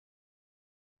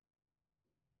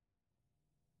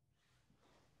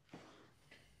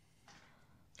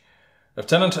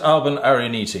Lieutenant Alban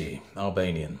Arianiti,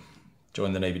 Albanian.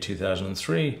 Joined the Navy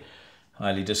 2003.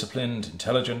 Highly disciplined,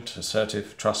 intelligent,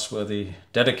 assertive, trustworthy,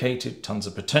 dedicated, tons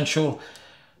of potential.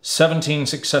 17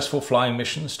 successful flying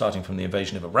missions starting from the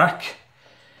invasion of Iraq.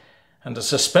 And a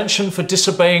suspension for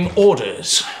disobeying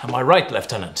orders. Am I right,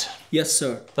 Lieutenant? Yes,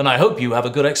 sir. Then I hope you have a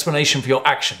good explanation for your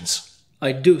actions.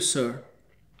 I do, sir.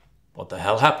 What the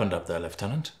hell happened up there,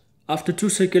 Lieutenant? After 2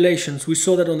 circulations, we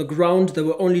saw that on the ground there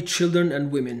were only children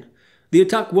and women. The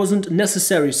attack wasn't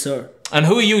necessary, sir. And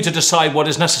who are you to decide what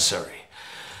is necessary?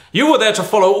 You were there to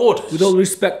follow orders. With all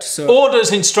respect, sir.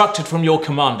 Orders instructed from your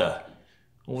commander.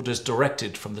 Orders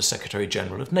directed from the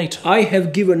Secretary-General of NATO. I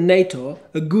have given NATO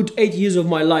a good 8 years of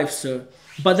my life, sir.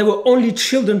 But there were only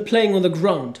children playing on the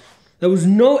ground. There was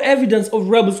no evidence of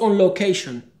rebels on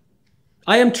location.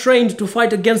 I am trained to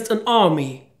fight against an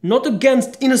army, not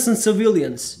against innocent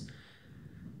civilians.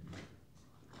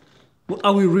 What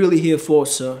are we really here for,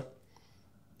 sir?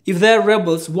 If they're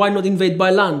rebels, why not invade by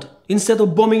land, instead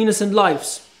of bombing innocent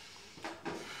lives?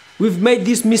 We've made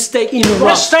this mistake in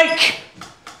Iraq. Mistake!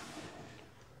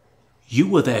 You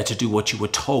were there to do what you were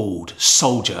told,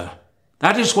 soldier.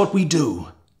 That is what we do.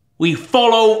 We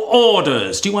follow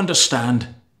orders. Do you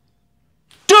understand?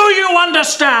 Do you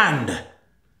understand?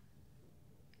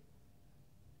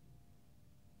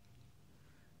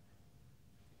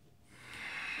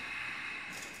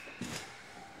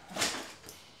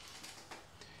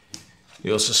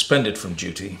 You're suspended from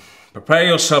duty. Prepare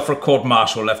yourself for a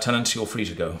court-martial, Lieutenant. You're free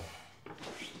to go.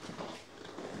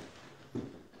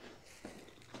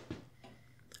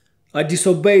 I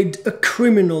disobeyed a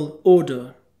criminal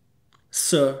order,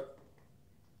 sir.